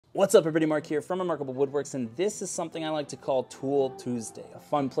What's up everybody, Mark here from Remarkable Woodworks, and this is something I like to call Tool Tuesday, a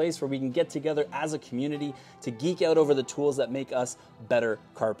fun place where we can get together as a community to geek out over the tools that make us better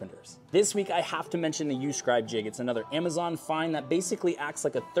carpenters. This week I have to mention the U-Scribe jig. It's another Amazon find that basically acts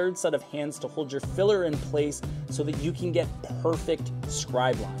like a third set of hands to hold your filler in place so that you can get perfect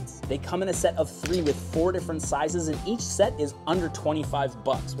scribe lines. They come in a set of 3 with 4 different sizes, and each set is under 25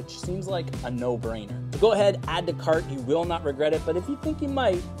 bucks, which seems like a no-brainer. So go ahead, add to cart, you will not regret it, but if you think you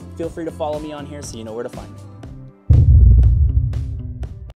might, feel free to follow me on here so you know where to find me.